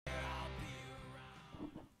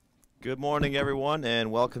Good morning, everyone,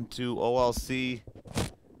 and welcome to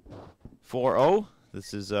OLC4O.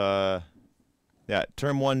 This is Term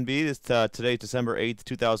 1B. This today, December 8th,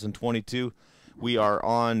 2022. We are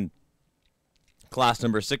on class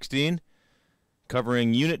number 16,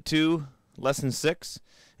 covering Unit 2, Lesson 6,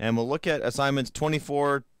 and we'll look at assignments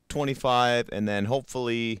 24, 25, and then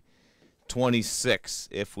hopefully 26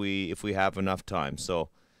 if we have enough time. So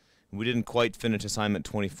we didn't quite finish assignment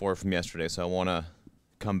 24 from yesterday, so I want to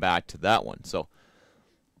come back to that one. So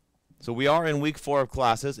we are in week 4 of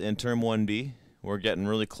classes in Term 1B. We're getting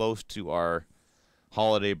really close to our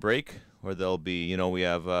holiday break, where there'll be, we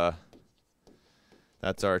have,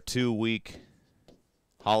 that's our 2-week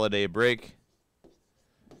holiday break.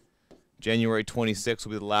 January 26th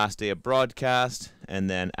will be the last day of broadcast, and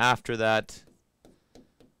then after that,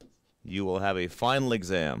 you will have a final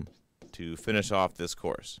exam to finish off this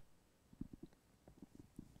course.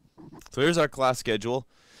 So here's our class schedule.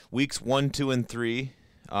 Weeks 1, 2, and 3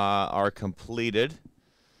 are completed.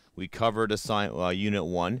 We covered Unit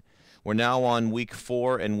 1. We're now on Week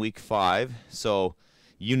 4 and Week 5. So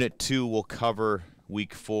Unit 2 will cover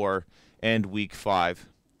Week 4 and Week 5.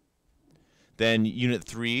 Then Unit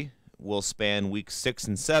 3 will span Weeks 6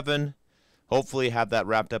 and 7. Hopefully have that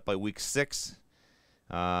wrapped up by Week 6.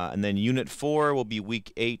 And then Unit 4 will be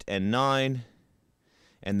Week 8 and 9.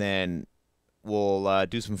 And then we'll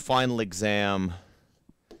do some final exam.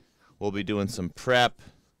 We'll be doing some prep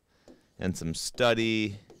and some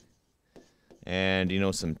study and,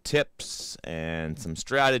 some tips and some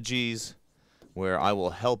strategies where I will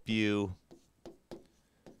help you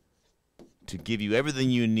to give you everything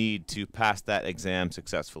you need to pass that exam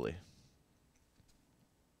successfully.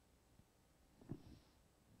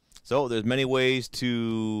 So there's many ways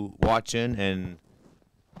to watch in and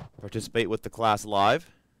participate with the class live.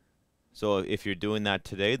 So if you're doing that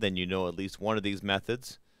today, then you know at least one of these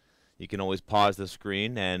methods. You can always pause the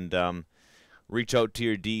screen and reach out to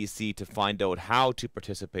your DEC to find out how to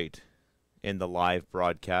participate in the live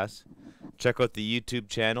broadcast. Check out the YouTube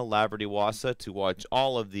channel, Laverty Wassa, to watch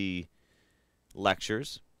all of the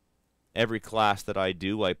lectures. Every class that I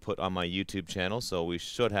do, I put on my YouTube channel, so we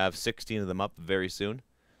should have 16 of them up very soon.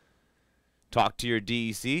 Talk to your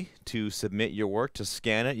DEC to submit your work, to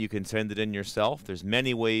scan it. You can send it in yourself. There's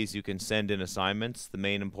many ways you can send in assignments. The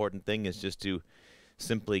main important thing is just to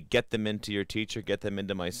simply get them into your teacher, get them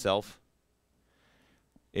into myself.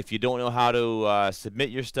 If you don't know how to submit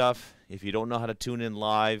your stuff, if you don't know how to tune in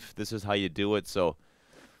live, this is how you do it. So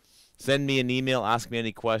send me an email, ask me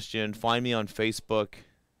any question, find me on Facebook,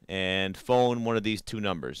 and phone one of these 2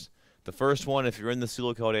 numbers. The first one, if you're in the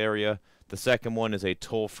Silicon area, the second one is a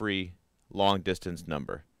toll-free long-distance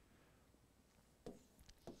number.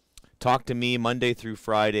 Talk to me Monday through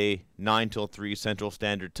Friday, 9 till 3 Central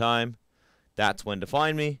Standard Time. That's when to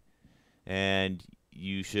find me. And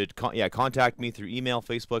you should contact me through email,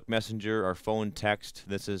 Facebook Messenger, or phone text.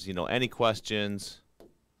 This is, any questions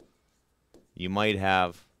you might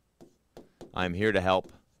have. I'm here to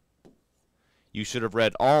help. You should have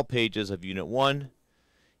read all pages of Unit 1.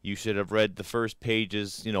 You should have read the first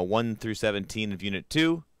pages, 1 through 17 of Unit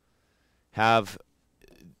 2. Have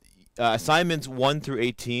assignments 1 through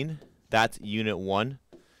 18. That's Unit 1.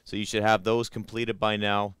 So you should have those completed by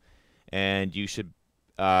now. And you should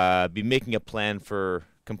be making a plan for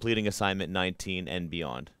completing assignment 19 and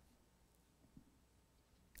beyond.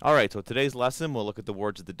 Alright, so today's lesson, we'll look at the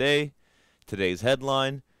words of the day. Today's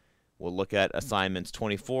headline. We'll look at assignments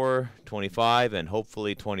 24, 25, and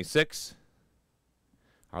hopefully 26.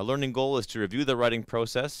 Our learning goal is to review the writing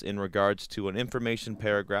process in regards to an information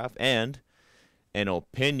paragraph and an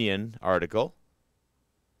opinion article.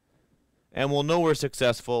 And we'll know we're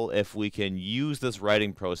successful if we can use this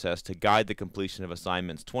writing process to guide the completion of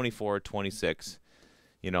assignments 24, 26,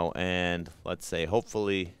 and let's say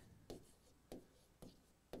hopefully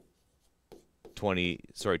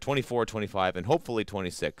 24, 25, and hopefully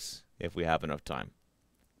 26 if we have enough time.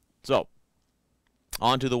 So,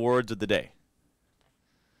 on to the words of the day.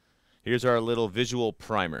 Here's our little visual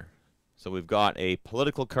primer. So we've got a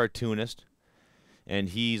political cartoonist, and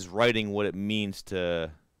he's writing what it means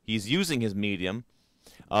to, he's using his medium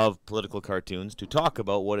of political cartoons to talk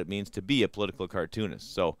about what it means to be a political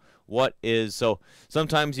cartoonist. So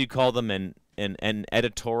sometimes you call them an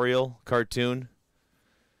editorial cartoon.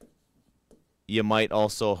 You might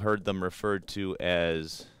also heard them referred to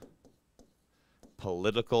as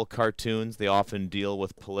political cartoons. They often deal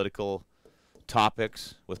with political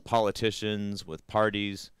topics, with politicians, with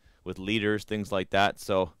parties, with leaders, things like that.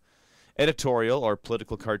 So editorial or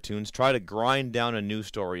political cartoons try to grind down a news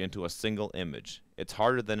story into a single image. It's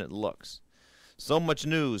harder than it looks. So much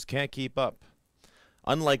news, can't keep up.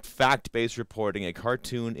 Unlike fact-based reporting, a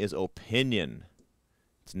cartoon is opinion.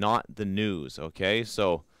 It's not the news, okay?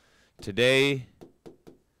 So today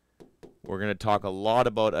we're going to talk a lot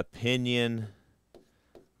about opinion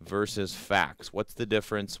versus facts. What's the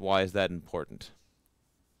difference? Why is that important?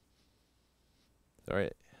 All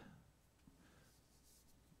right.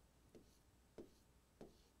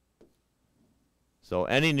 So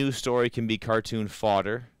any news story can be cartoon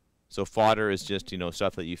fodder. So fodder is just,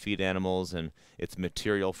 stuff that you feed animals, and it's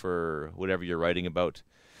material for whatever you're writing about.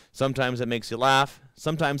 Sometimes it makes you laugh,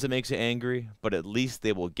 sometimes it makes you angry, but at least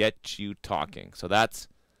they will get you talking. So that's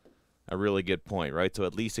a really good point, right? So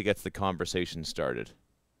at least it gets the conversation started.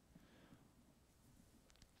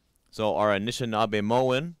 So our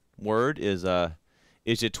Anishinaabe word is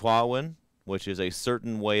Ijitwawan, which is a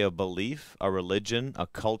certain way of belief, a religion, a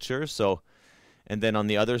culture. So, and then on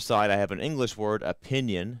the other side, I have an English word,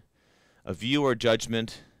 opinion, a view or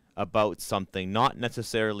judgment about something, not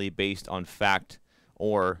necessarily based on fact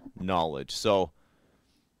or knowledge. So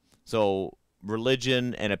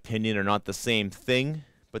religion and opinion are not the same thing,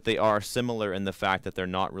 but they are similar in the fact that they're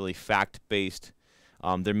not really fact-based.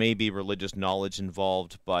 There may be religious knowledge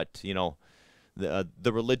involved, but the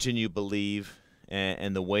religion you believe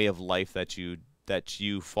and the way of life that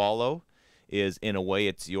you follow is, in a way,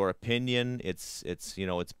 it's your opinion. It's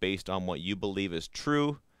based on what you believe is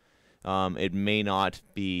true. It may not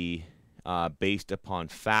be based upon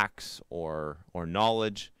facts or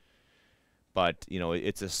knowledge, but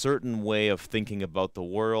it's a certain way of thinking about the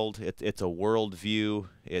world. It's a worldview.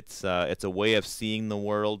 It's a way of seeing the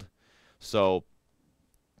world. So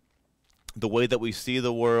the way that we see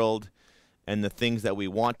the world and the things that we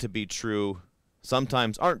want to be true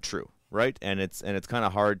sometimes aren't true, right? And it's kind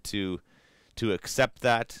of hard to accept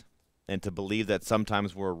that and to believe that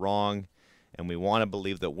sometimes we're wrong, and we want to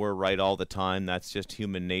believe that we're right all the time. That's just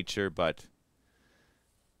human nature, but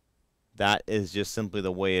that is just simply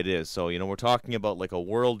the way it is. So, we're talking about like a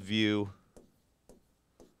worldview.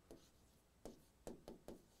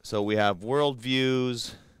 So we have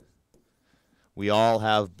worldviews. We all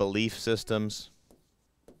have belief systems.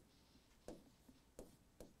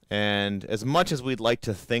 And as much as we'd like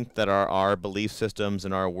to think that our belief systems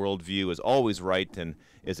and our worldview is always right and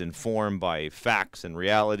is informed by facts and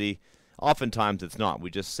reality, oftentimes it's not.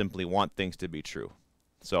 We just simply want things to be true.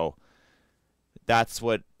 So that's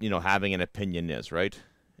what, having an opinion is, right?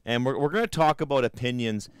 And we're going to talk about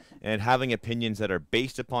opinions and having opinions that are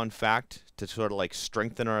based upon fact to sort of like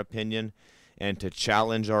strengthen our opinion and to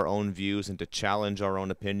challenge our own views and to challenge our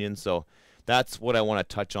own opinions. So that's what I want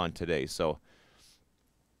to touch on today. So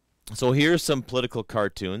here's some political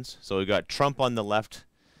cartoons. So we've got Trump on the left,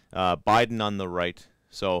 Biden on the right.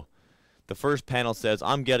 So the first panel says,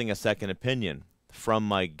 "I'm getting a second opinion from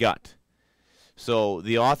my gut." So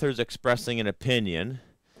the author's expressing an opinion,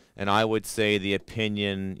 and I would say the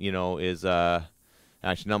opinion, is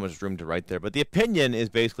actually not much room to write there, but the opinion is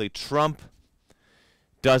basically Trump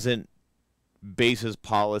doesn't base his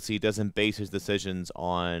policy, doesn't base his decisions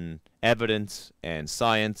on evidence and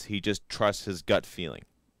science. He just trusts his gut feeling.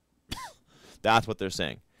 That's what they're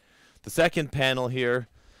saying. The second panel here,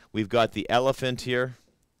 we've got the elephant here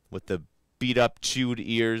with the beat up, chewed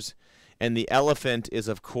ears. And the elephant is,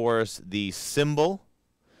 of course, the symbol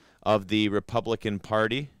of the Republican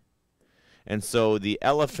Party. And so the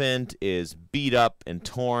elephant is beat up and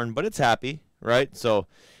torn, but it's happy, right? So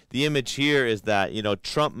the image here is that,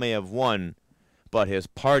 Trump may have won, but his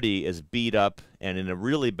party is beat up and in a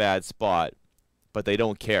really bad spot, but they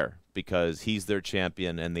don't care because he's their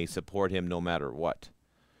champion and they support him no matter what.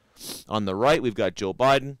 On the right, we've got Joe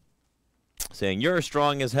Biden saying, "You're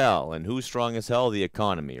strong as hell." And who's strong as hell? The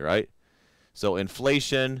economy, right? So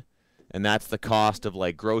inflation, and that's the cost of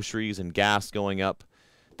like groceries and gas going up.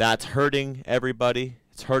 That's hurting everybody.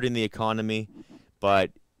 It's hurting the economy.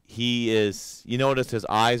 But he is, you notice his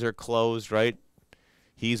eyes are closed, right?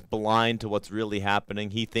 He's blind to what's really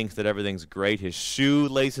happening. He thinks that everything's great. His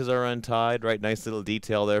shoelaces are untied, right? Nice little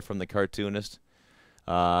detail there from the cartoonist.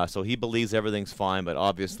 So he believes everything's fine, but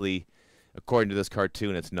obviously, according to this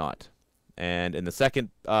cartoon, it's not. And in the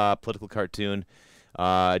second political cartoon,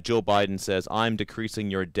 Joe Biden says, "I'm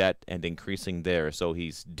decreasing your debt and increasing theirs." So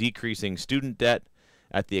he's decreasing student debt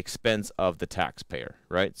at the expense of the taxpayer,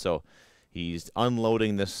 right? So he's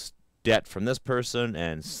unloading this debt from this person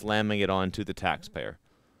and slamming it onto the taxpayer.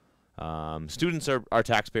 Students are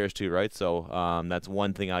taxpayers too, right? So that's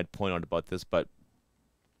one thing I'd point out about this. But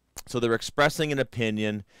so they're expressing an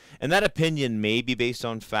opinion, and that opinion may be based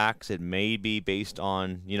on facts. It may be based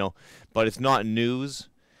on, but it's not news.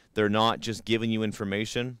 They're not just giving you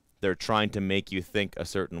information. They're trying to make you think a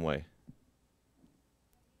certain way.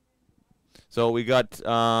 So we got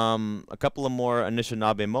a couple of more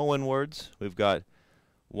Anishinaabe-Moan words. We've got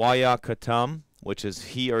Wayakatam, which is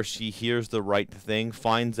he or she hears the right thing,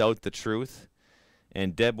 finds out the truth.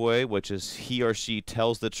 And Debwe, which is he or she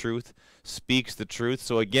tells the truth, speaks the truth.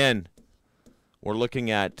 So again, we're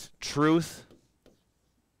looking at truth,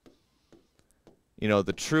 you know,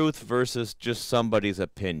 the truth versus just somebody's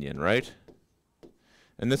opinion, right?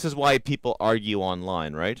 And this is why people argue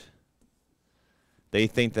online, right? They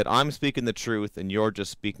think that I'm speaking the truth and you're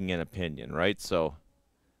just speaking an opinion, right? So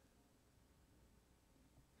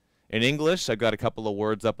in English, I've got a couple of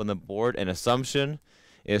words up on the board. An assumption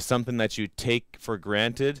is something that you take for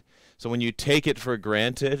granted. So when you take it for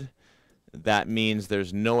granted, that means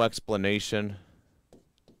there's no explanation.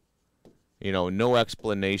 You know, no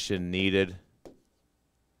explanation needed.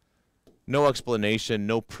 No explanation,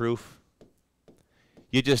 no proof.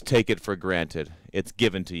 You just take it for granted. It's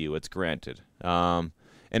given to you. It's granted. An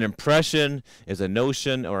impression is a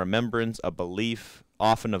notion or remembrance, a belief,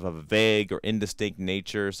 often of a vague or indistinct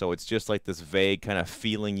nature. So it's just like this vague kind of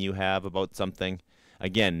feeling you have about something.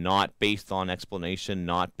 Again, not based on explanation,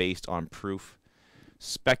 not based on proof.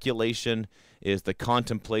 Speculation is the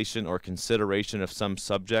contemplation or consideration of some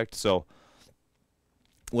subject. So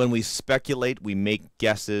when we speculate, we make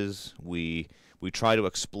guesses, we try to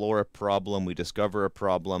explore a problem, we discover a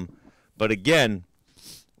problem. But again,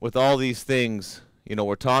 with all these things, you know,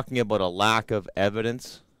 we're talking about a lack of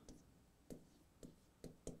evidence.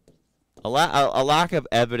 A lack of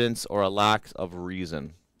evidence or a lack of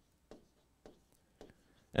reason.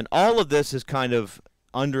 And all of this is kind of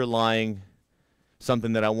underlying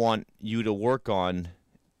something that I want you to work on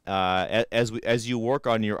as you work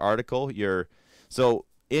on your article. So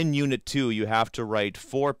in Unit 2, you have to write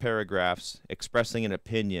 4 paragraphs expressing an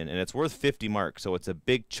opinion, and it's worth 50 marks, so it's a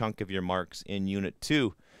big chunk of your marks in Unit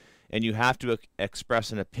 2. And you have to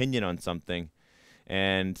express an opinion on something.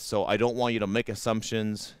 And so I don't want you to make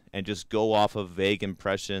assumptions and just go off of vague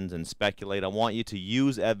impressions and speculate. I want you to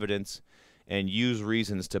use evidence and use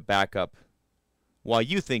reasons to back up why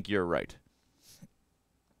you think you're right.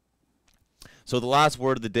 So the last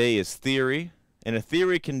word of the day is theory. And a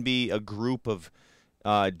theory can be a group of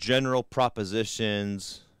general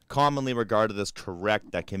propositions commonly regarded as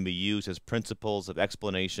correct that can be used as principles of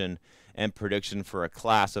explanation and prediction for a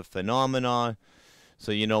class of phenomena.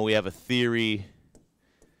 So, you know, we have a theory,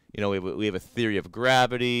 you know, we have a theory of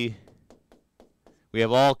gravity. We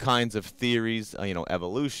have all kinds of theories, you know,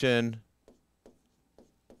 evolution.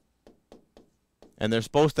 And they're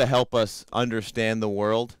supposed to help us understand the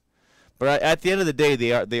world. But at the end of the day,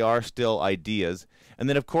 they are still ideas. And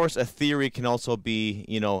then, of course, a theory can also be,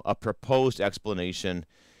 you know, a proposed explanation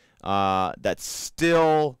that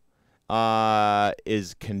still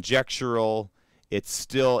is conjectural. It's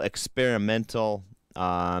still experimental.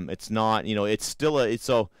 It's not, you know, it's still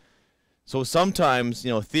so sometimes,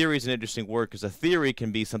 you know, theory is an interesting word because a theory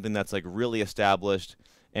can be something that's like really established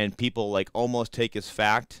and people like almost take as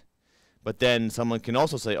fact. But then someone can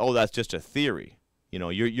also say, "Oh, that's just a theory." You know,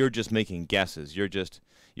 you're just making guesses. You're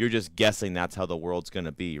just guessing that's how the world's going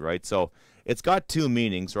to be, right? So it's got two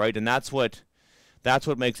meanings, right? And that's what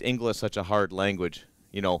makes English such a hard language.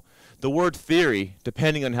 You know, the word theory,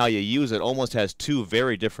 depending on how you use it, almost has two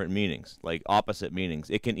very different meanings, like opposite meanings.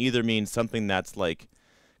 It can either mean something that's like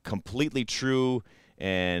completely true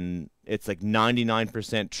and it's like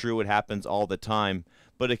 99% true, it happens all the time,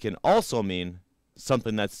 but it can also mean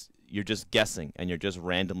something that's you're just guessing and you're just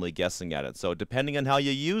randomly guessing at it. So depending on how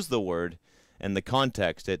you use the word and the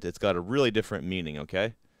context, it's got a really different meaning,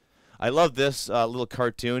 okay? I love this little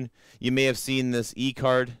cartoon. You may have seen this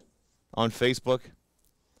e-card on Facebook.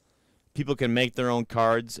 People can make their own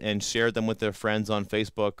cards and share them with their friends on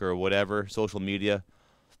Facebook or whatever, social media.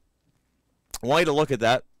 I want you to look at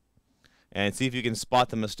that and see if you can spot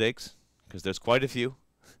the mistakes, because there's quite a few.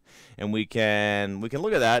 And we can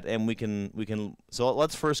look at that, and we can. So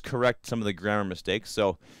let's first correct some of the grammar mistakes.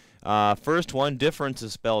 So first one, difference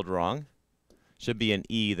is spelled wrong. Should be an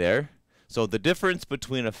E there. So the difference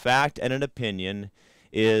between a fact and an opinion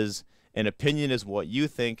is an opinion is what you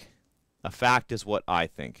think, a fact is what I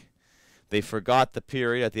think. They forgot the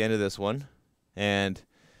period at the end of this one, and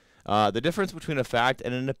the difference between a fact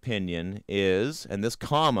and an opinion is, and this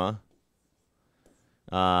comma.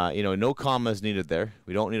 You know, no comma is needed there.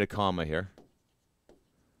 We don't need a comma here.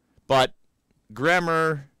 But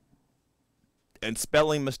grammar and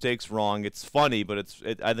spelling mistakes wrong. It's funny, but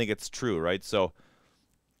I think it's true, right? So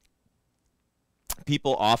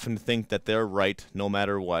people often think that they're right no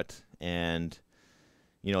matter what, and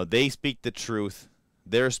you know, they speak the truth.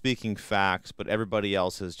 They're speaking facts, but everybody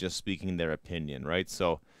else is just speaking their opinion, right?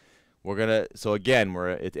 So So again,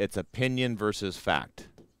 it's opinion versus fact.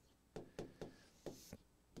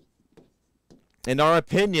 And our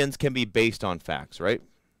opinions can be based on facts, right?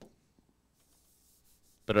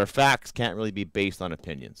 But our facts can't really be based on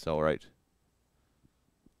opinions, so right.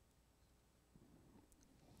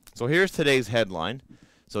 So here's today's headline.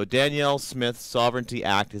 So Danielle Smith's Sovereignty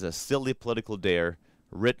Act is a silly political dare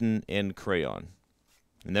written in crayon.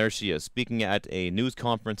 And there she is, speaking at a news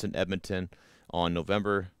conference in Edmonton on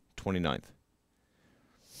November 29th.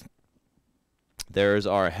 There's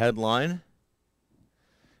our headline.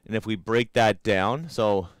 And if we break that down,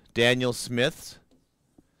 so Danielle Smith's.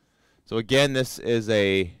 So again, this is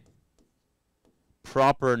a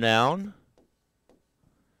proper noun.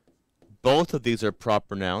 Both of these are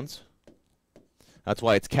proper nouns. That's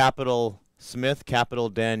why it's capital Smith, capital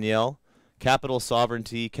Danielle, capital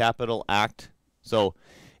sovereignty, capital act. So,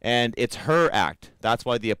 and it's her act. That's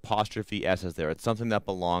why the apostrophe S is there. It's something that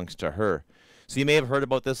belongs to her. So you may have heard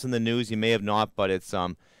about this in the news. You may have not, but it's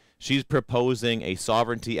she's proposing a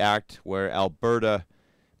sovereignty act where Alberta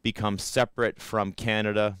becomes separate from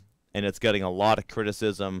Canada, and it's getting a lot of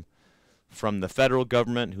criticism from the federal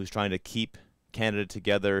government, who's trying to keep Canada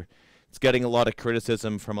together. It's getting a lot of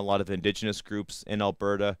criticism from a lot of Indigenous groups in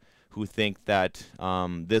Alberta who think that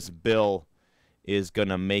this bill is going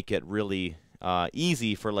to make it really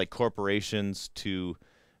easy for like corporations to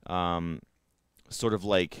sort of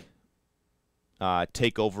like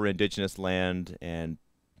take over Indigenous land and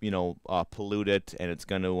pollute it, and it's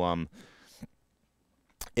going to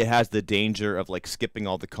it has the danger of like skipping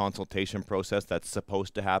all the consultation process that's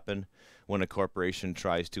supposed to happen when a corporation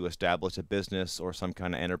tries to establish a business or some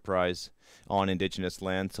kind of enterprise on Indigenous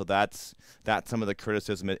land. So that's some of the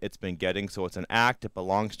criticism it's been getting. So it's an act. It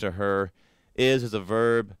belongs to her. Is a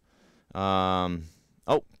verb.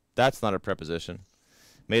 Oh, that's not a preposition.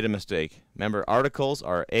 Made a mistake. Remember, articles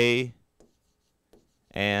are a,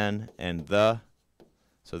 an, and the.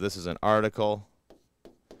 So this is an article.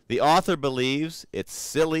 The author believes it's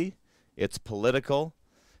silly, it's political.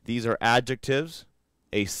 These are adjectives.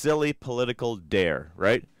 A silly political dare,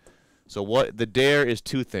 right? So what the dare is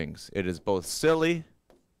two things. It is both silly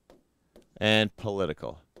and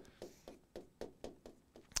political.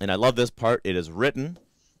 And I love this part. It is written,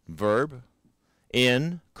 verb,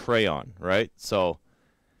 in crayon, right? So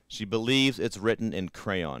she believes it's written in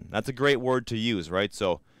crayon. That's a great word to use, right?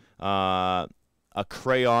 So a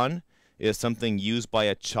crayon is something used by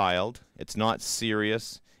a child. It's not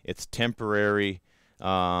serious. It's temporary.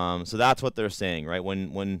 So that's what they're saying, right?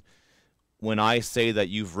 When I say that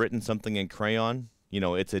you've written something in crayon,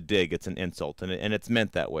 it's a dig, it's an insult, and it's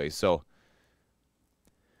meant that way. So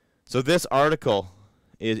this article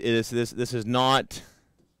this is not,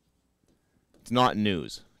 it's not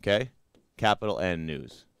news, okay? Capital N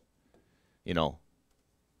news.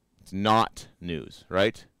 It's not news,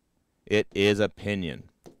 right? It is opinion.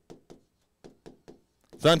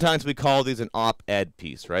 Sometimes we call these an op-ed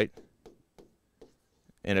piece, right?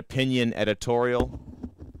 An opinion editorial.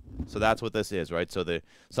 So that's what this is, right? So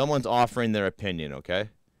someone's offering their opinion, okay?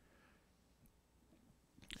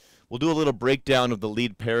 We'll do a little breakdown of the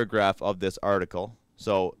lead paragraph of this article.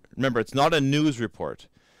 So remember, it's not a news report.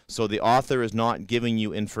 So the author is not giving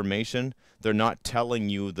you information. They're not telling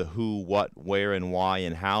you the who, what, where, and why,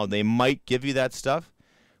 and how. They might give you that stuff,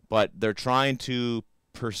 but they're trying to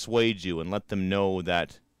persuade you and let them know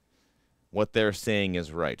that what they're saying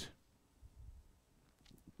is right.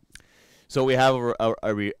 So we have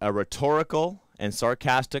a rhetorical and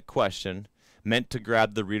sarcastic question meant to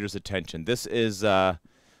grab the reader's attention. This is the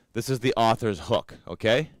author's hook,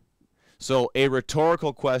 okay? So a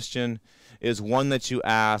rhetorical question is one that you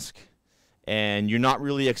ask and you're not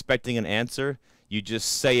really expecting an answer. You just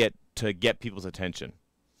say it to get people's attention.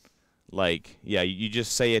 Like, yeah, you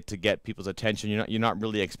just say it to get people's attention. You're not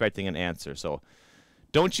really expecting an answer. So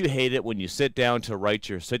don't you hate it when you sit down to write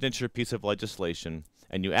your signature piece of legislation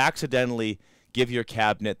and you accidentally give your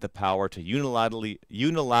cabinet the power to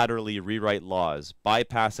unilaterally rewrite laws,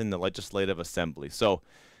 bypassing the legislative assembly? So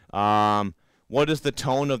what is the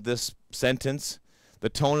tone of this sentence? The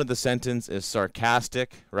tone of the sentence is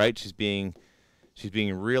sarcastic, right? She's being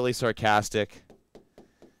really sarcastic.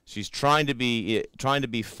 She's trying to be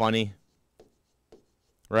funny,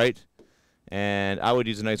 right? And I would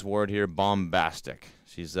use a nice word here, bombastic.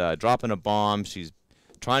 She's dropping a bomb. She's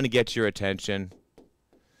trying to get your attention.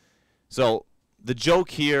 So the joke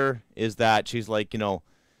here is that she's like,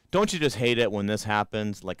 don't you just hate it when this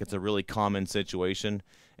happens? Like it's a really common situation.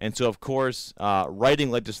 And so, of course, writing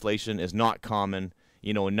legislation is not common.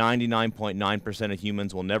 99.9% of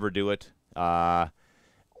humans will never do it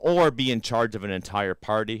or be in charge of an entire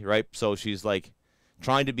party, right? So she's like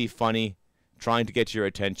trying to be funny, trying to get your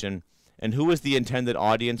attention. And who is the intended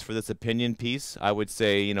audience for this opinion piece? I would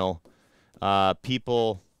say, you know,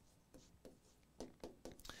 people.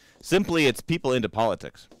 Simply, it's people into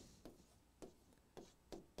politics.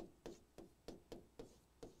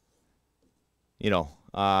 You know,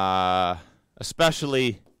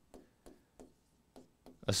 especially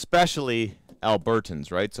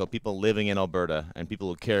Albertans, right? So people living in Alberta and people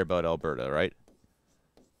who care about Alberta, right?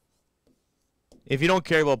 If you don't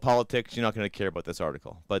care about politics, you're not going to care about this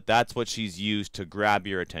article. But that's what she's used to grab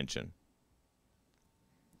your attention.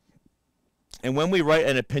 And when we write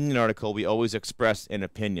an opinion article, we always express an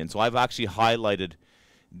opinion. So I've actually highlighted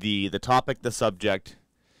the topic, the subject,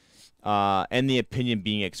 and the opinion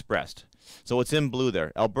being expressed. So it's in blue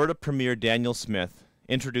there. Alberta Premier Danielle Smith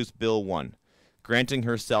introduced Bill 1, granting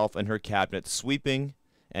herself and her cabinet sweeping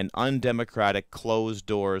and undemocratic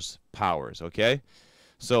closed-doors powers, okay?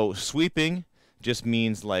 So sweeping just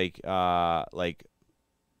means like it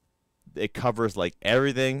covers like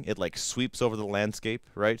everything. It like sweeps over the landscape,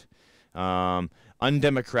 right?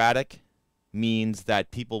 Undemocratic means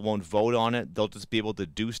that people won't vote on it. They'll just be able to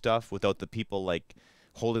do stuff without the people like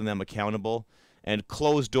holding them accountable. And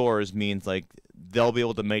closed doors means like they'll be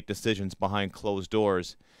able to make decisions behind closed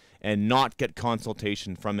doors and not get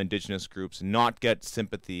consultation from Indigenous groups, not get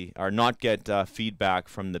sympathy or not get feedback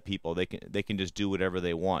from the people. They can just do whatever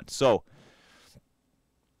they want. So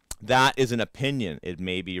that is an opinion. It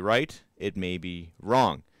may be right. It may be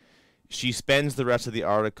wrong. She spends the rest of the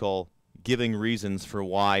article giving reasons for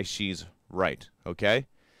why she's right. Okay?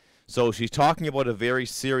 So she's talking about a very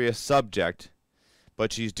serious subject,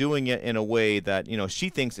 but she's doing it in a way that, you know, she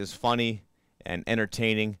thinks is funny and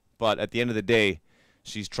entertaining, but at the end of the day,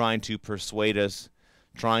 she's trying to persuade us,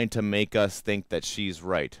 trying to make us think that she's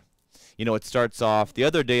right. You know, it starts off, the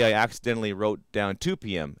other day I accidentally wrote down 2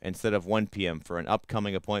 p.m. instead of 1 p.m. for an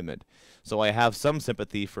upcoming appointment. So I have some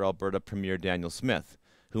sympathy for Alberta Premier Danielle Smith,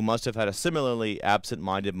 who must have had a similarly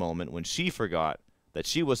absent-minded moment when she forgot that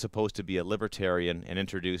she was supposed to be a libertarian and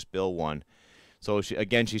introduced Bill 1. So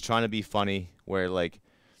she's trying to be funny, where like,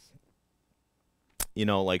 you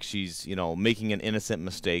know, like she's, you know, making an innocent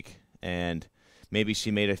mistake, and maybe she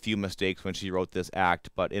made a few mistakes when she wrote this act,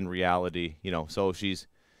 but in reality, you know, so she's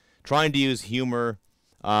trying to use humor.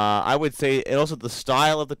 I would say, and also the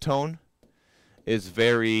style of the tone is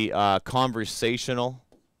very conversational.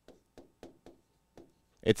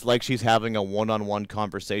 It's like she's having a one-on-one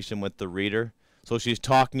conversation with the reader. So she's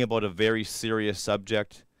talking about a very serious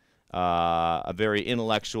subject, a very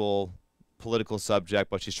intellectual, political subject,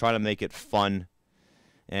 but she's trying to make it fun.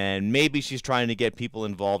 And maybe she's trying to get people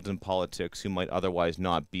involved in politics who might otherwise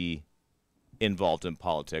not be involved in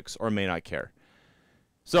politics or may not care.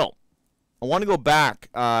 So I want to go back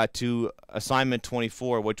to assignment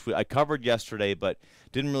 24, which I covered yesterday, but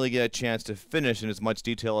didn't really get a chance to finish in as much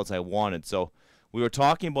detail as I wanted. So we were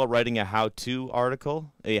talking about writing a how-to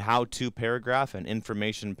article, a how-to paragraph, an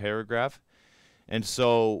information paragraph. And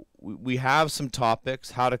so we have some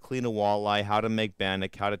topics: how to clean a walleye, how to make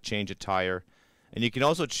bannock, how to change a tire. And you can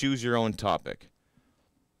also choose your own topic.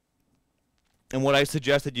 And what I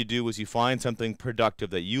suggested you do is you find something productive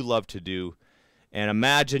that you love to do, and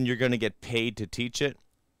imagine you're going to get paid to teach it.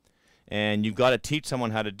 And you've got to teach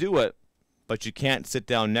someone how to do it, but you can't sit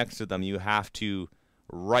down next to them. You have to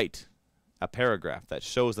write a paragraph that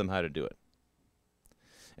shows them how to do it.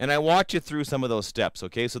 And I walked you through some of those steps,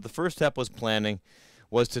 okay? So the first step was planning,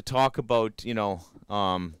 was to talk about, you know,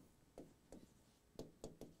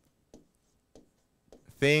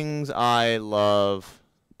 things I love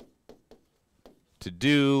to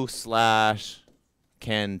do /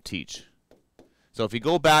 can teach. So if you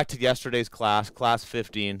go back to yesterday's class, class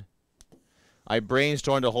 15, I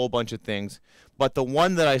brainstormed a whole bunch of things, but the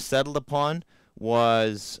one that I settled upon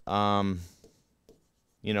was,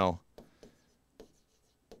 you know,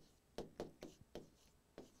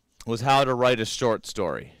 was how to write a short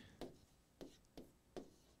story.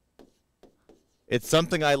 It's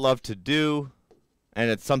something I love to do,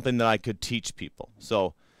 and it's something that I could teach people.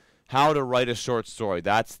 So how to write a short story,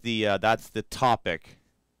 that's the topic.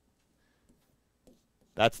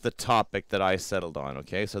 That's the topic that I settled on,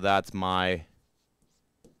 okay? So that's my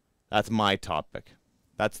topic.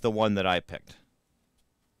 That's the one that I picked.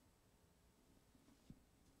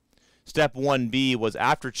 Step 1B was,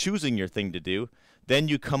 after choosing your thing to do, then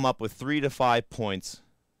you come up with 3 to 5 points,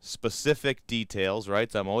 specific details,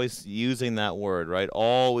 right? So I'm always using that word, right?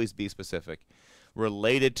 Always be specific,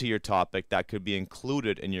 related to your topic that could be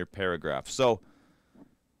included in your paragraph. So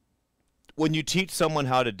when you teach someone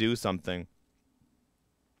how to do something,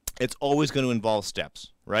 it's always going to involve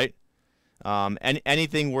steps, right?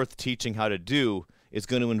 Anything worth teaching how to do is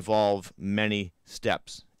going to involve many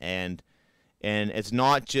steps, and it's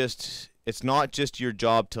not just your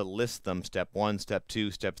job to list them, step 1, step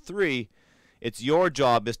 2, step 3. It's your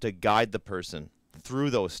job is to guide the person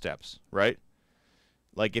through those steps, right?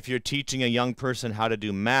 Like if you're teaching a young person how to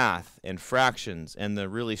do math and fractions and they're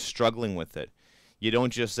really struggling with it, you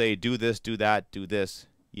don't just say do this, do that, do this.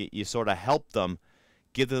 You sort of help them,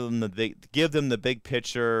 give them the big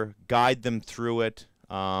picture, guide them through it.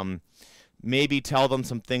 Maybe tell them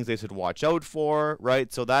some things they should watch out for,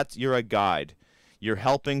 right? So you're a guide. You're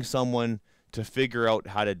helping someone to figure out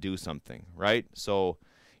how to do something, right? So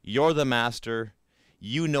you're the master.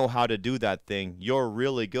 You know how to do that thing. You're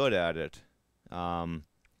really good at it.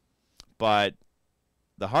 But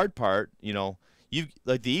the hard part,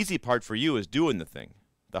 like the easy part for you is doing the thing.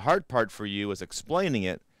 The hard part for you is explaining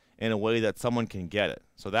it in a way that someone can get it.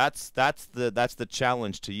 So that's the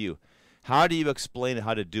challenge to you. How do you explain it,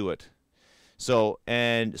 how to do it? So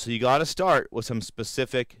you got to start with some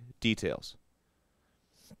specific details.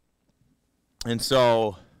 And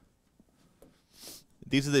so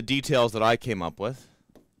these are the details that I came up with.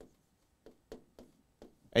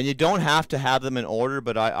 And you don't have to have them in order,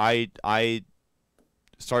 but I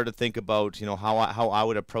started to think about, how I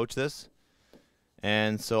would approach this.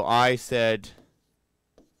 And so I said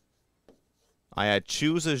I had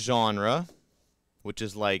choose a genre, which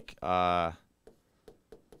is like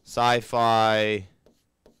sci-fi,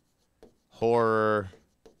 horror,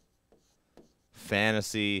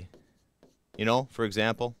 fantasy, for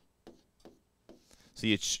example. So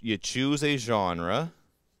you choose a genre.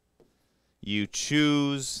 You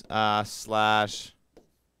choose /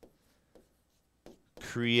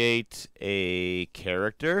 create a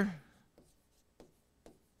character.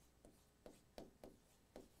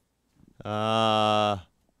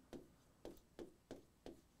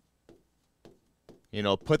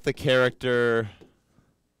 Put the character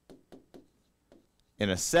in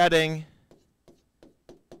a setting,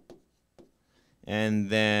 and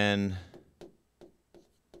then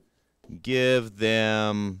give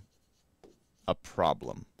them a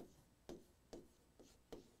problem.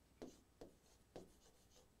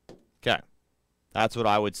 Okay, that's what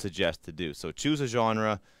I would suggest to do. So choose a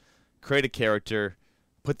genre, create a character,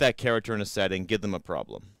 put that character in a setting, give them a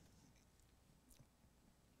problem.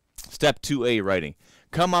 Step 2A, writing.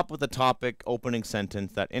 Come up with a topic opening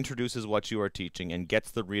sentence that introduces what you are teaching and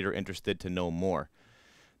gets the reader interested to know more.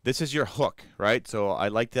 This is your hook, right? So I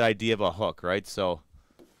like the idea of a hook, right? So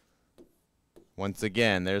once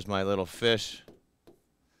again, there's my little fish.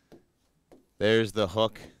 There's the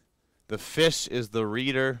hook. The fish is the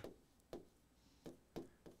reader.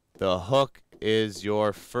 The hook is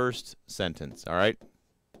your first sentence, all right?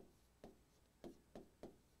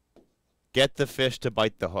 Get the fish to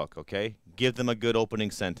bite the hook, okay? Give them a good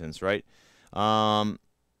opening sentence, right? I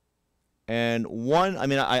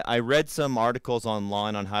read some articles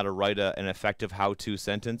online on how to write an effective how-to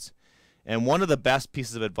sentence. And one of the best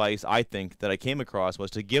pieces of advice, I think, that I came across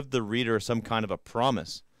was to give the reader some kind of a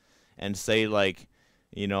promise and say, like,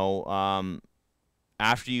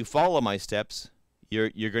 after you follow my steps,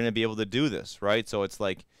 you're going to be able to do this, right? So it's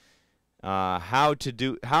like how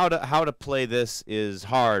to play this is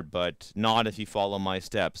hard, but not if you follow my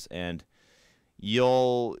steps, and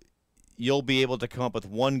you'll be able to come up with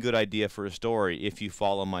one good idea for a story if you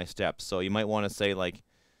follow my steps. So you might want to say, like,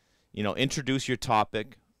 introduce your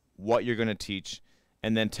topic, what you're going to teach,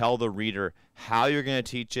 and then tell the reader how you're going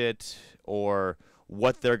to teach it or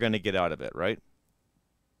what they're going to get out of it, right?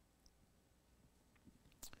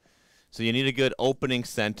 So you need a good opening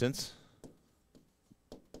sentence.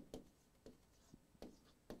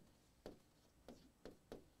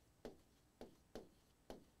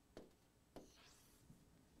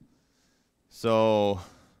 So,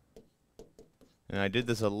 and I did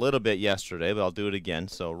this a little bit yesterday, but I'll do it again.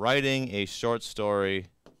 So writing a short story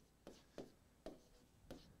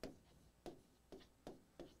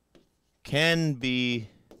can be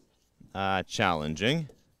challenging.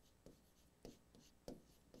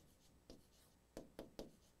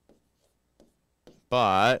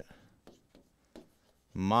 But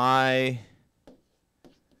my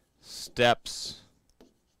steps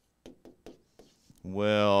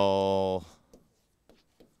will,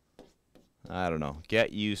 I don't know,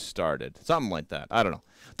 get you started. Something like that. I don't know.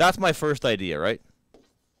 That's my first idea, right?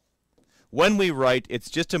 When we write, it's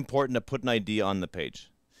just important to put an idea on the page.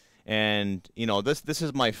 And, this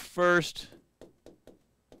is my first,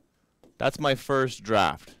 that's my first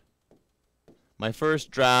draft. My first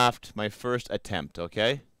draft, my first attempt,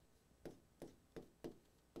 okay?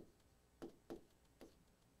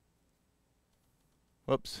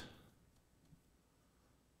 Whoops.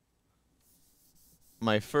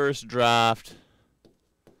 draft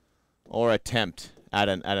or attempt at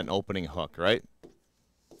an opening hook, right?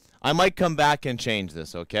 I might come back and change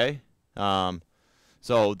this, okay?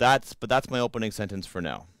 So that's my opening sentence for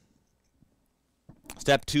now.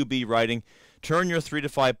 Step 2B, writing. Turn your 3 to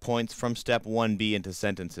 5 points from step 1B into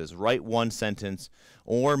sentences. Write one sentence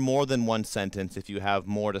or more than one sentence if you have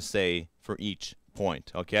more to say for each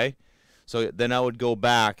point, okay? So then I would go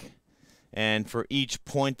back, and for each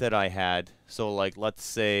point that I had, so like let's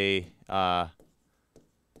say that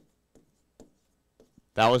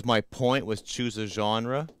was my point, was choose a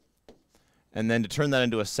genre. And then to turn that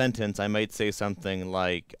into a sentence, I might say something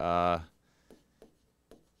like,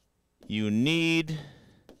 you need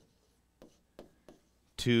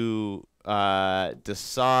to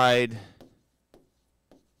decide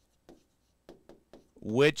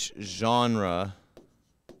which genre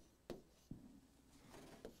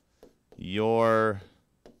your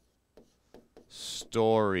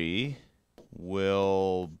story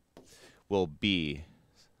will be.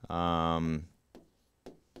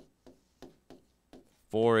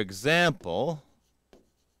 For example,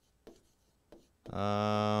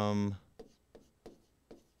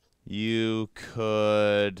 you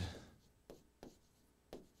could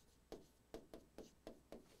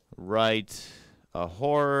write a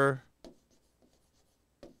horror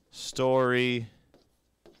story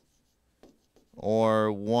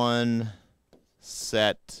or one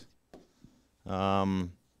set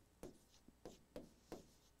on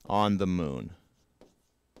the moon.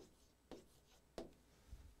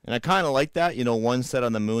 And I kind of like that, you know, one set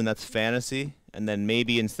on the moon, that's fantasy. And then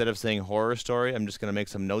maybe instead of saying horror story, I'm just going to make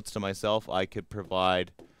some notes to myself. I could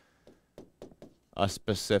provide a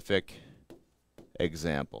specific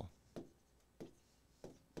example.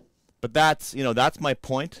 But that's, you know, that's my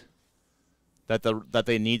point, that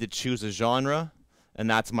they need to choose a genre, and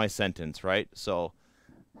that's my sentence, right? So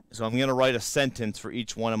I'm going to write a sentence for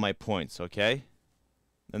each one of my points, okay?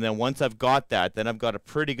 And then once I've got that, then I've got a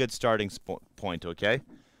pretty good starting point, okay?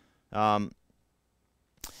 And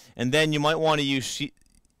then you might want to use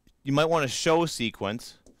show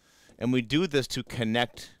sequence, and we do this to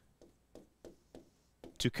connect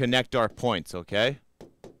our points, okay?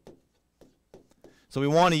 So we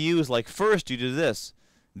want to use, like, first you do this,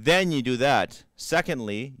 then you do that.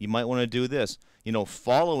 Secondly, you might want to do this, you know,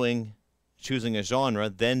 following choosing a genre,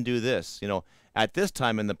 then do this. You know, at this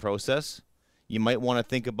time in the process, you might want to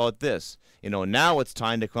think about this. You know, now it's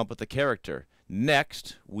time to come up with a character.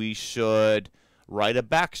 Next, we should write a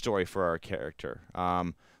backstory for our character.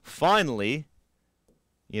 Finally,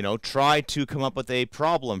 you know, try to come up with a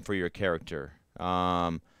problem for your character.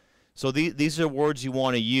 So these are words you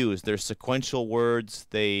want to use. They're sequential words.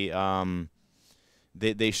 They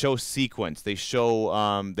show sequence. They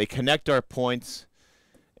show they connect our points,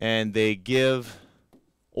 and they give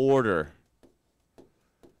order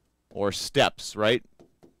or steps, right?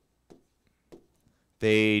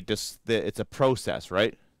 It's a process,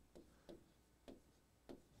 right?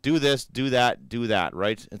 Do this, do that,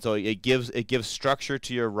 right? And so it gives structure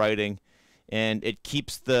to your writing, and it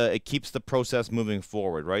keeps the process moving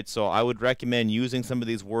forward, right? So I would recommend using some of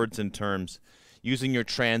these words and terms, using your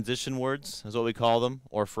transition words is what we call them,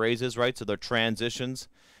 or phrases, right? So they're transitions.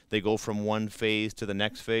 They go from one phase to the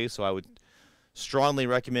next phase. So I would strongly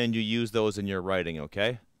recommend you use those in your writing,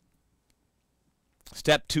 okay?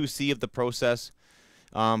 Step 2C of the process.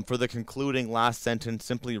 For the concluding last sentence,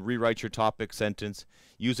 simply rewrite your topic sentence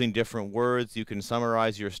using different words. You can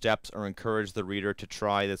summarize your steps or encourage the reader to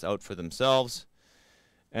try this out for themselves.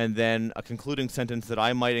 And then a concluding sentence that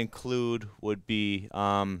I might include would be,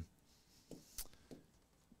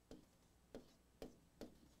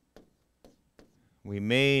 we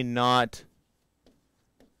may not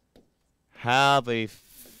have a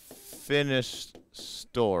finished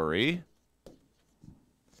story,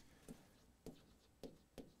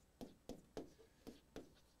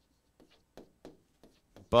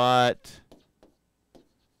 but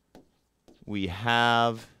we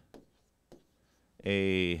have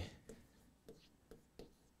a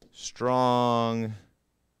strong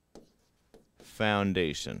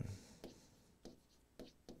foundation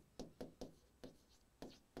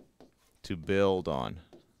to build on.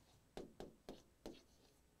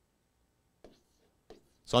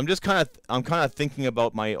 So I'm kind of thinking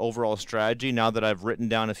about my overall strategy now that I've written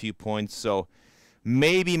down a few points. So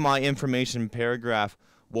maybe my information paragraph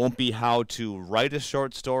won't be how to write a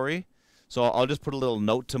short story. So I'll just put a little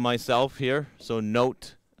note to myself here. So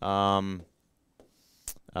note, my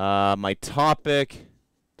topic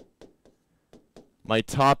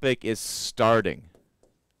is starting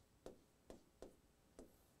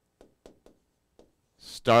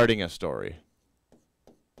a story.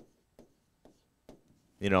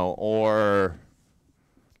 you know, or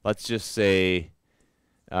let's just say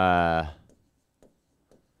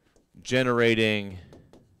generating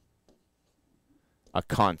a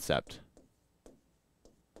concept.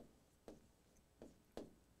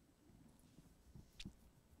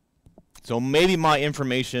 So maybe my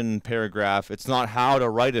information paragraph, it's not how to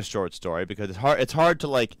write a short story, because it's hard to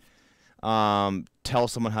like tell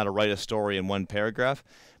someone how to write a story in one paragraph.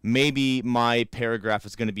 Maybe my paragraph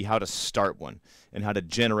is going to be how to start one and how to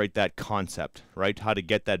generate that concept, right? How to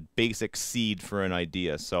get that basic seed for an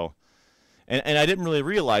idea. So, and I didn't really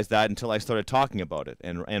realize that until I started talking about it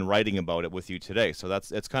and writing about it with you today. So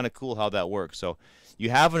it's kind of cool how that works. So you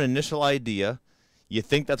have an initial idea, you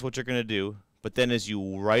think that's what you're going to do, but then as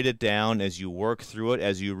you write it down, as you work through it,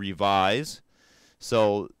 as you revise.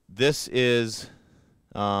 So this is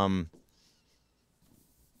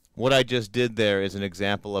what I just did there is an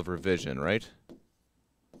example of revision, right?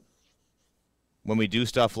 When we do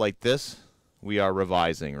stuff like this, we are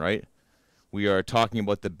revising, right? We are talking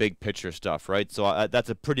about the big picture stuff, right? So that's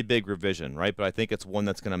a pretty big revision, right? But I think it's one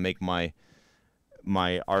that's going to make my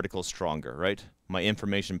article stronger, right? My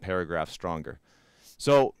information paragraph stronger.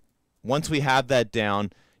 So once we have that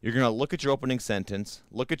down, you're going to look at your opening sentence,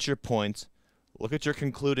 look at your points, look at your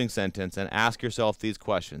concluding sentence, and ask yourself these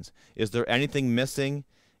questions. Is there anything missing?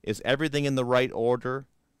 Is everything in the right order?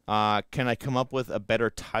 Can I come up with a better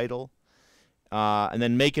title? And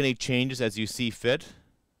then make any changes as you see fit,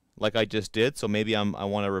 like I just did. So maybe I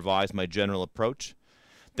want to revise my general approach.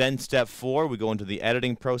 Then step 4, we go into the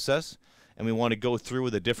editing process, and we want to go through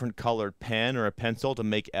with a different colored pen or a pencil to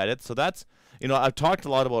make edits. So that's, you know, I've talked a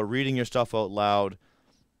lot about reading your stuff out loud,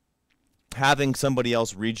 having somebody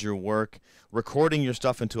else read your work, recording your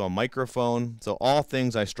stuff into a microphone. So all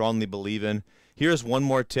things I strongly believe in. Here's one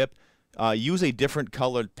more tip. Use a different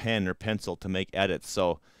colored pen or pencil to make edits.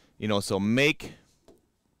 So, you know, so make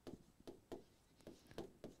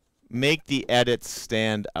the edits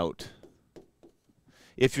stand out.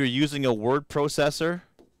 If you're using a word processor,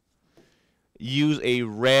 use a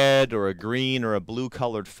red or a green or a blue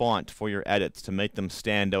colored font for your edits to make them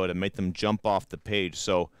stand out and make them jump off the page.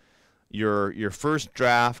 So your first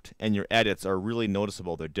draft and your edits are really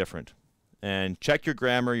noticeable. They're different. And check your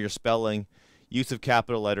grammar, your spelling, use of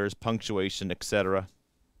capital letters, punctuation, etc.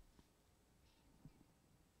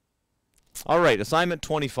 All right, assignment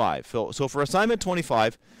 25. So for assignment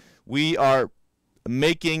 25, we are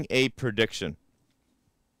making a prediction.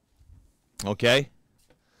 Okay?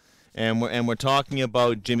 And we're talking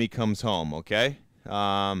about Jimmy Comes Home, okay?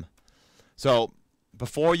 So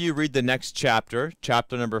before you read the next chapter,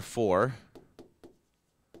 chapter number 4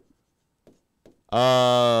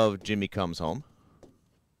 of Jimmy Comes Home.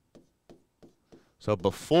 So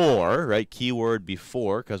before, right, keyword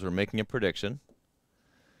before, because we're making a prediction.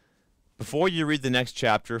 Before you read the next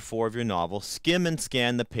chapter 4 of your novel, skim and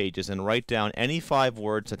scan the pages and write down any 5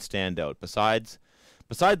 words that stand out. Beside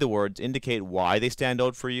the words, indicate why they stand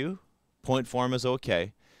out for you. Point form is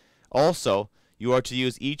okay. Also, you are to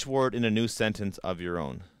use each word in a new sentence of your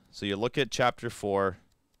own. So you look at chapter 4,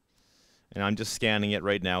 and I'm just scanning it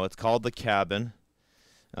right now. It's called The Cabin.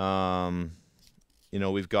 You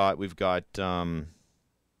know, we've got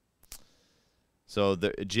so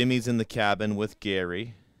Jimmy's in the cabin with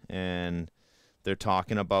Gary, and they're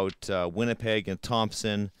talking about Winnipeg and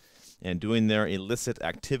Thompson and doing their illicit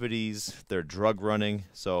activities, their drug running.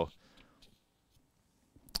 So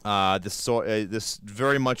this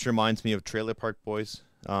very much reminds me of Trailer Park Boys.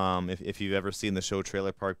 If you've ever seen the show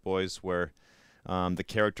Trailer Park Boys, where the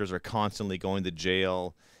characters are constantly going to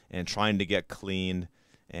jail and trying to get clean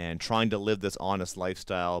and trying to live this honest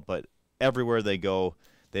lifestyle, but everywhere they go,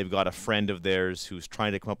 they've got a friend of theirs who's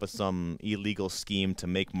trying to come up with some illegal scheme to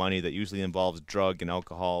make money that usually involves drug and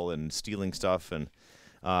alcohol and stealing stuff and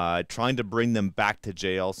trying to bring them back to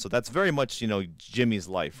jail. So that's very much, you know, Jimmy's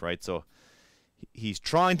life, right? So he's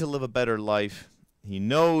trying to live a better life. He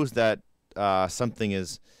knows that something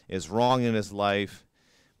is wrong in his life,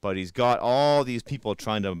 but he's got all these people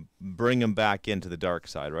trying to bring him back into the dark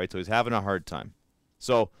side, right? So he's having a hard time.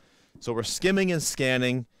 So we're skimming and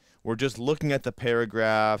scanning. We're just looking at the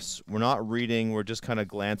paragraphs. We're not reading. We're just kind of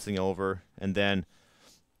glancing over. And then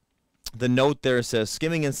the note there says,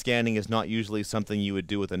 skimming and scanning is not usually something you would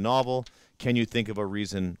do with a novel. Can you think of a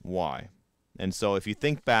reason why? And so if you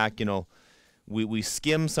think back, you know, we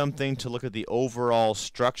skim something to look at the overall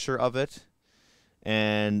structure of it,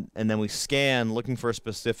 and then we scan looking for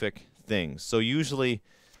specific things. So usually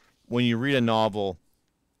when you read a novel,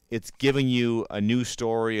 it's giving you a new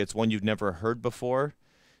story. It's one you've never heard before.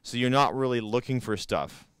 So you're not really looking for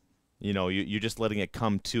stuff. You know, you're just letting it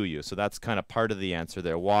come to you. So that's kind of part of the answer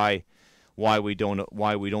there. Why why we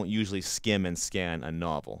don't usually skim and scan a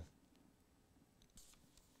novel.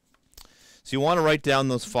 So you want to write down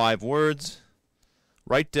those 5 words.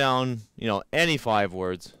 Write down, any 5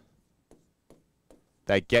 words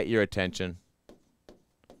that get your attention.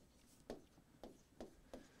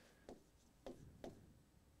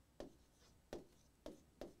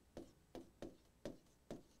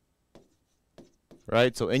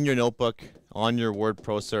 Right? So in your notebook, on your word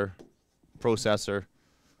processor,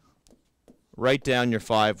 write down your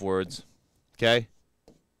 5 words. Okay?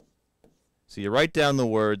 So you write down the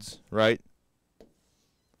words, right?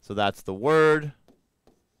 So that's the word.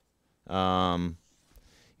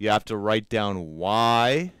 You have to write down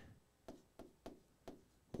why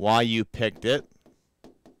you picked it.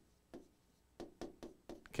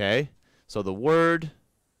 Okay? So the word,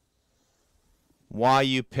 why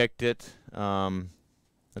you picked it. We'll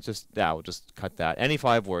just cut that. Any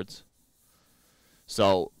 5 words.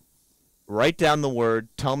 So write down the word,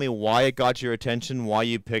 tell me why it got your attention, why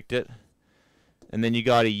you picked it, and then you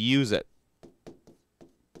got to use it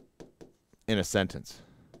in a sentence.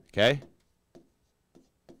 Okay?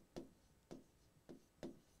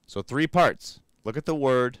 So 3 parts. Look at the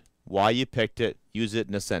word, why you picked it, use it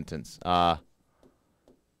in a sentence.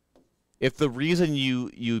 If the reason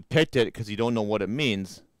you picked it because you don't know what it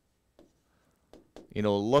means,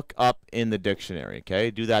 look up in the dictionary,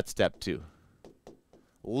 okay? Do that step 2.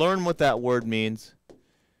 Learn what that word means.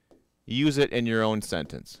 Use it in your own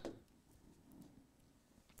sentence.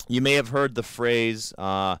 You may have heard the phrase,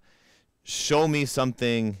 show me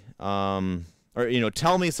something, or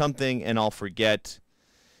tell me something and I'll forget.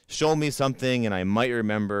 Show me something and I might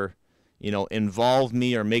remember. Involve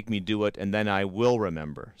me or make me do it and then I will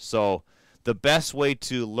remember. So the best way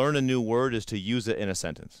to learn a new word is to use it in a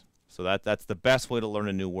sentence. So that's the best way to learn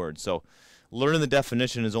a new word. So learning the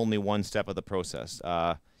definition is only one step of the process.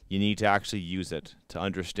 You need to actually use it to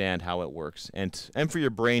understand how it works and for your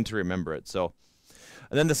brain to remember it. So,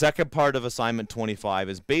 and then the second part of assignment 25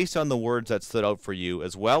 is based on the words that stood out for you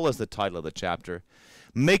as well as the title of the chapter.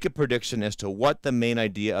 Make a prediction as to what the main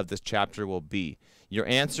idea of this chapter will be. Your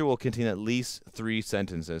answer will contain at least 3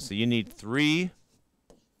 sentences. So you need 3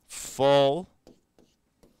 full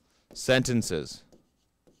sentences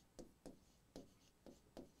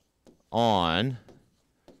on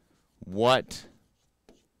what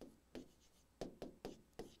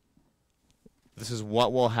this is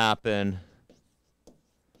what will happen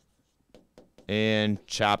in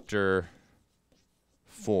chapter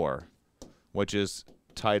 4, which is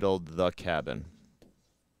titled The Cabin.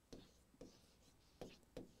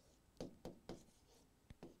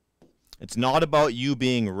 It's not about you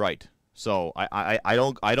being right. So I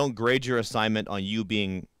don't grade your assignment on you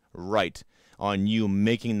being right, on you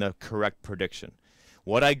making the correct prediction.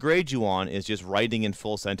 What I grade you on is just writing in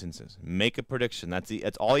full sentences. Make a prediction. That's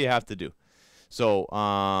all you have to do. So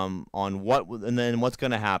on what, and then what's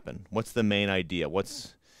going to happen? What's the main idea?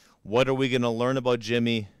 What are we going to learn about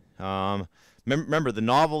Jimmy? Remember, the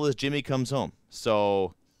novel is Jimmy Comes Home.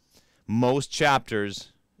 So most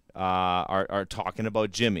chapters are talking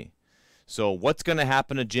about Jimmy. So what's going to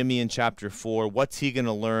happen to Jimmy in chapter 4? What's he going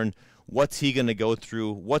to learn? What's he going to go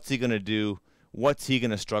through? What's he going to do? What's he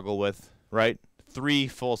going to struggle with? Right? 3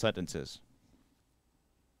 full sentences.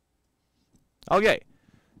 Okay.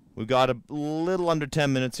 We've got a little under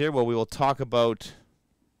 10 minutes here where we will talk about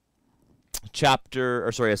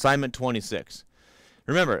assignment 26.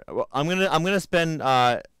 Remember, I'm gonna spend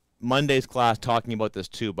Monday's class talking about this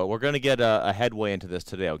too, but we're gonna get a headway into this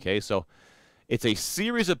today. Okay, so it's a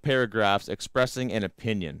series of paragraphs expressing an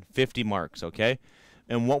opinion, 50 marks. Okay,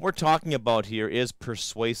 and what we're talking about here is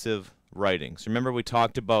persuasive writing. So remember, we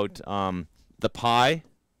talked about the pie.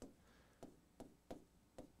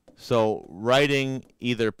 So writing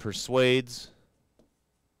either persuades,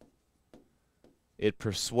 it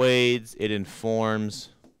informs,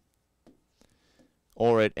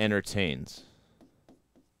 or it entertains.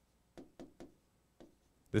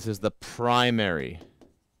 This is the primary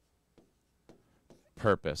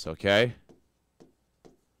purpose, okay?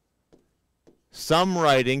 Some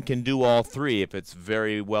writing can do all 3 if it's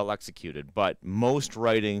very well executed, but most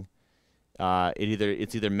writing,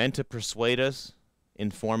 it's either meant to persuade us,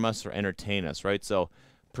 inform us, or entertain us, right? So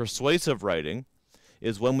persuasive writing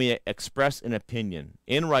is when we express an opinion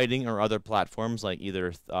in writing or other platforms, like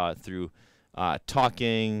either through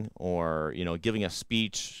talking or giving a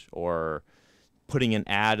speech or putting an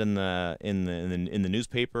ad in the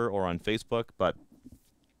newspaper or on Facebook. But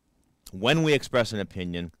when we express an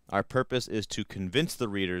opinion, our purpose is to convince the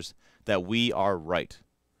readers that we are right.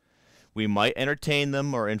 We might entertain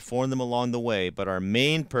them or inform them along the way, but our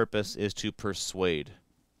main purpose is to persuade.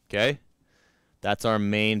 Okay? That's our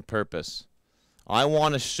main purpose. I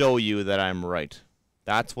want to show you that I'm right.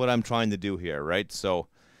 That's what I'm trying to do here, right? So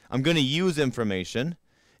I'm going to use information,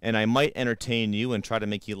 and I might entertain you and try to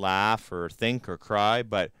make you laugh or think or cry,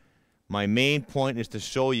 but my main point is to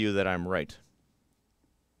show you that I'm right.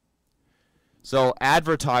 So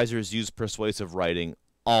advertisers use persuasive writing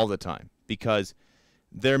all the time because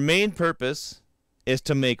their main purpose is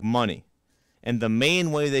to make money. And the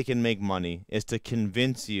main way they can make money is to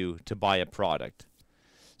convince you to buy a product.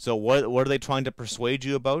 So what are they trying to persuade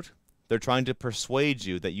you about? They're trying to persuade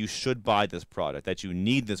you that you should buy this product, that you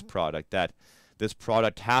need this product, that this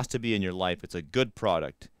product has to be in your life. It's a good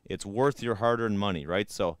product. It's worth your hard-earned money,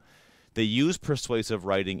 right? So they use persuasive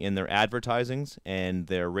writing in their advertisings and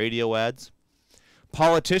their radio ads.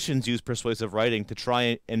 Politicians use persuasive writing to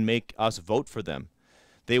try and make us vote for them.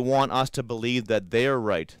 They want us to believe that they're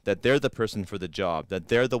right, that they're the person for the job, that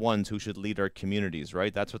they're the ones who should lead our communities,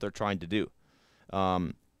 right? That's what they're trying to do.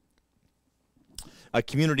 A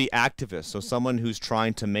community activist, so someone who's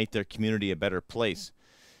trying to make their community a better place,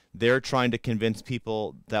 they're trying to convince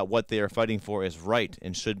people that what they are fighting for is right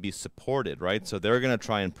and should be supported, right? So they're going to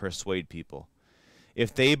try and persuade people.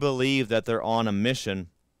 If they believe that they're on a mission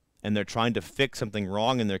and they're trying to fix something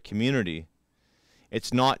wrong in their community,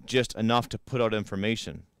 it's not just enough to put out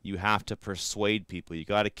information. You have to persuade people. You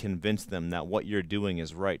got to convince them that what you're doing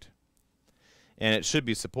is right. And it should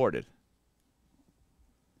be supported.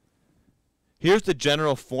 Here's the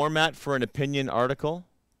general format for an opinion article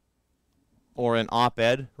or an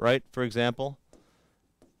op-ed, right, for example.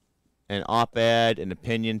 An op-ed, an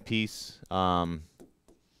opinion piece,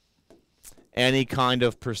 any kind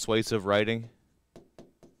of persuasive writing.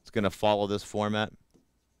 It's going to follow this format.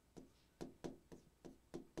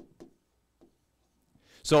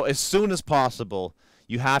 So as soon as possible,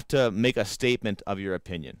 you have to make a statement of your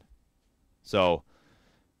opinion. So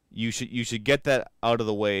you should get that out of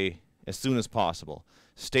the way as soon as possible.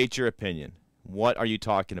 State your opinion. What are you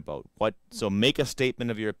talking about? So make a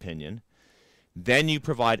statement of your opinion. Then you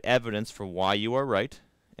provide evidence for why you are right.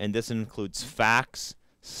 And this includes facts,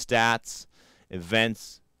 stats,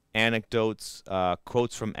 events, anecdotes,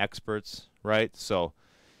 quotes from experts, right? So,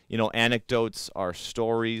 anecdotes are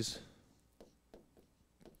stories.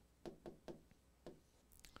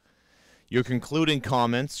 Your concluding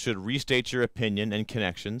comments should restate your opinion and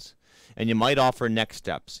connections, and you might offer next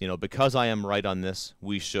steps. Because I am right on this,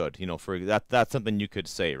 we should. For that's something you could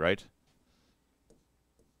say, right?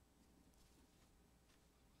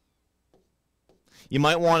 You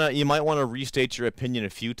might want to restate your opinion a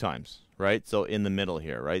few times, right? So in the middle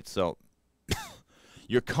here, right? So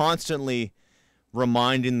you're constantly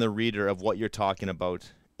reminding the reader of what you're talking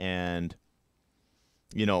about, and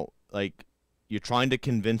you're trying to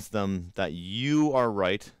convince them that you are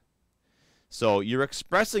right. So you're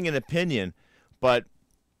expressing an opinion, but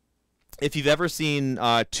if you've ever seen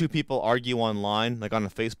two people argue online, like on a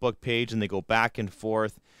Facebook page, and they go back and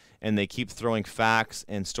forth, and they keep throwing facts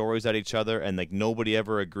and stories at each other, and nobody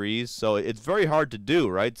ever agrees. So it's very hard to do,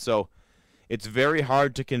 right? So it's very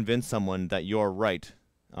hard to convince someone that you're right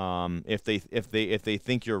if they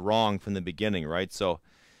think you're wrong from the beginning, right? So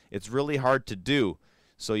it's really hard to do.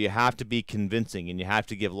 So you have to be convincing, and you have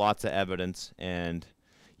to give lots of evidence, and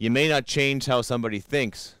you may not change how somebody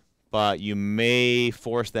thinks, but you may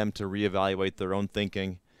force them to reevaluate their own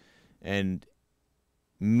thinking, and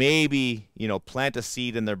maybe, plant a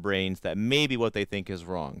seed in their brains that maybe what they think is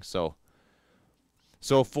wrong. So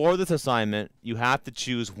for this assignment, you have to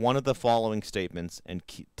choose one of the following statements and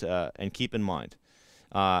keep in mind.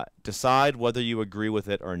 Decide whether you agree with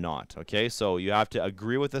it or not. Okay, so you have to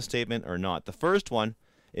agree with the statement or not. The first one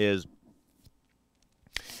is,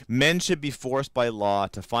 men should be forced by law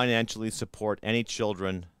to financially support any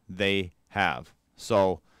children they have.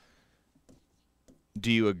 So do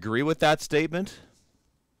you agree with that statement,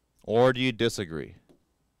 or do you disagree?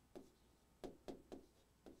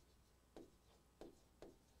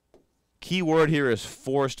 Key word here is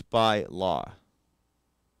forced by law.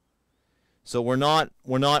 So we're not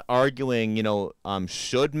arguing,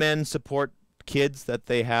 should men support kids that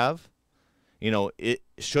they have?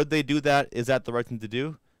 Should they do that? Is that the right thing to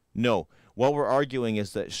do? No. What we're arguing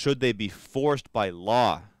is that should they be forced by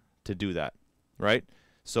law to do that, right?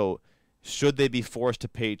 So should they be forced to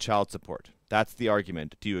pay child support? That's the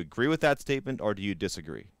argument. Do you agree with that statement, or do you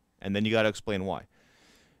disagree? And then you got to explain why.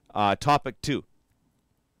 Topic 2.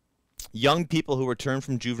 Young people who return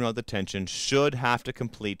from juvenile detention should have to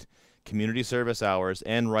complete community service hours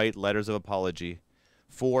and write letters of apology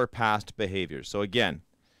for past behaviors. So again,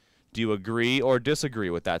 do you agree or disagree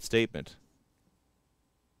with that statement?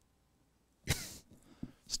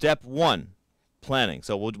 Step 1. planning.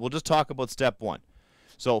 So we'll just talk about step 1.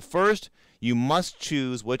 So first, you must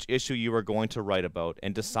choose which issue you are going to write about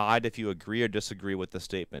and decide if you agree or disagree with the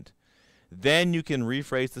statement. Then you can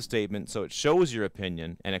rephrase the statement so it shows your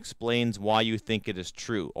opinion and explains why you think it is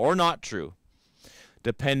true or not true,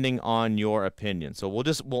 depending on your opinion. So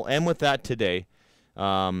we'll end with that today,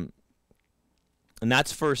 and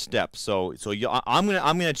that's first step. So I'm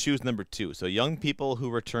gonna choose number 2. So young people who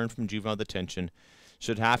return from juvenile detention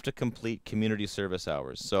should have to complete community service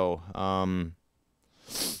hours. So I'm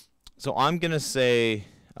gonna say.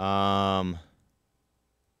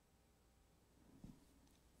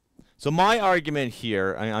 So my argument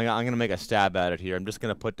here, I'm going to make a stab at it here. I'm just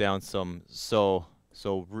going to put down some.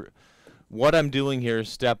 What I'm doing here,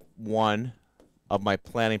 step 1 of my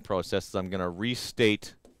planning process, is I'm going to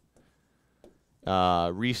restate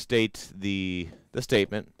the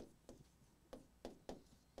statement,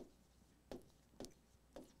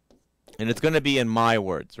 and it's going to be in my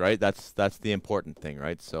words, right? That's the important thing,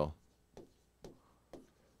 right? So.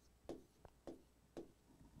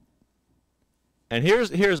 And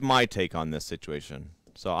here's my take on this situation.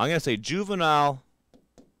 So I'm going to say juvenile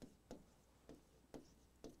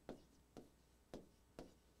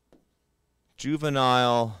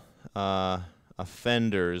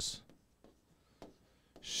offenders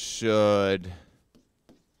should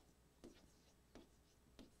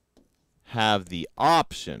have the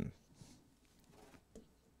option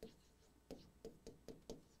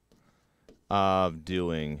of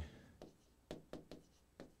doing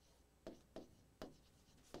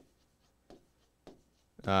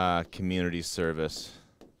community service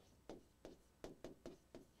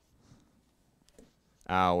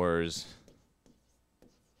hours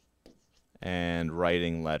and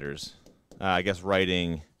writing letters. I guess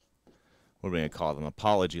writing, what are we going to call them?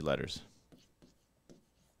 Apology letters.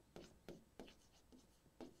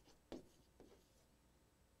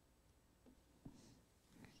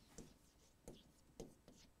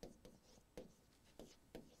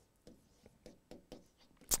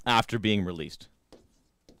 After being released.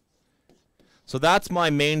 So that's my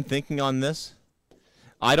main thinking on this.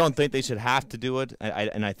 I don't think they should have to do it,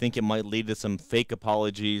 and I think it might lead to some fake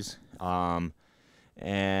apologies, and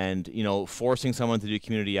forcing someone to do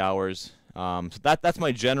community hours. So that's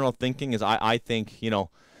my general thinking. Is I think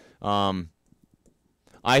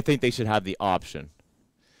I think they should have the option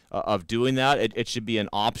of doing that. It should be an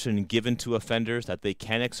option given to offenders that they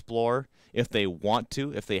can explore if they want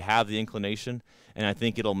to, if they have the inclination, and I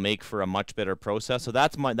think it'll make for a much better process. So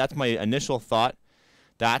that's my initial thought.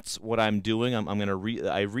 That's what I'm doing.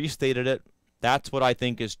 I restated it. That's what I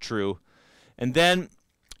think is true, and then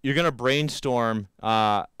you're gonna brainstorm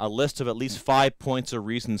a list of at least 5 points or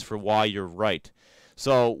reasons for why you're right.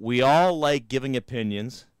 So we all like giving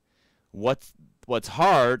opinions. What's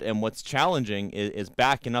hard and what's challenging is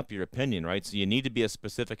backing up your opinion, right? So you need to be as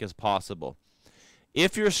specific as possible.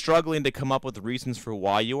 If you're struggling to come up with reasons for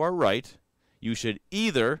why you are right, you should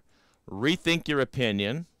either rethink your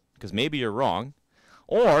opinion, because maybe you're wrong,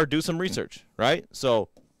 or do some research, right? So,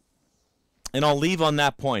 and I'll leave on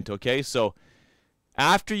that point, okay? So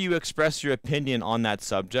after you express your opinion on that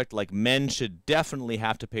subject, like men should definitely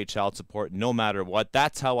have to pay child support no matter what.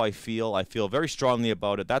 That's how I feel. I feel very strongly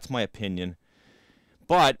about it. That's my opinion.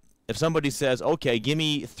 But if somebody says, okay, give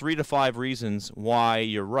me 3 to 5 reasons why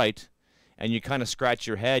you're right, and you kind of scratch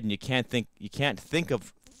your head and you can't think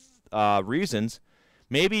of reasons,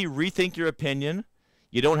 maybe rethink your opinion.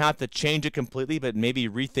 You don't have to change it completely, but maybe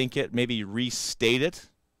rethink it, maybe restate it.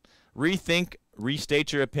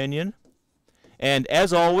 Restate your opinion. And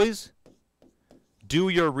as always, do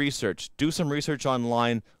your research. Do some research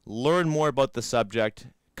online, learn more about the subject,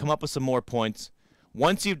 come up with some more points.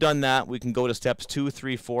 Once you've done that, we can go to steps 2,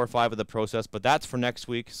 3, 4, 5 of the process, but that's for next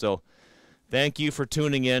week. So thank you for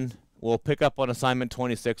tuning in. We'll pick up on assignment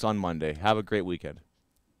 26 on Monday. Have a great weekend.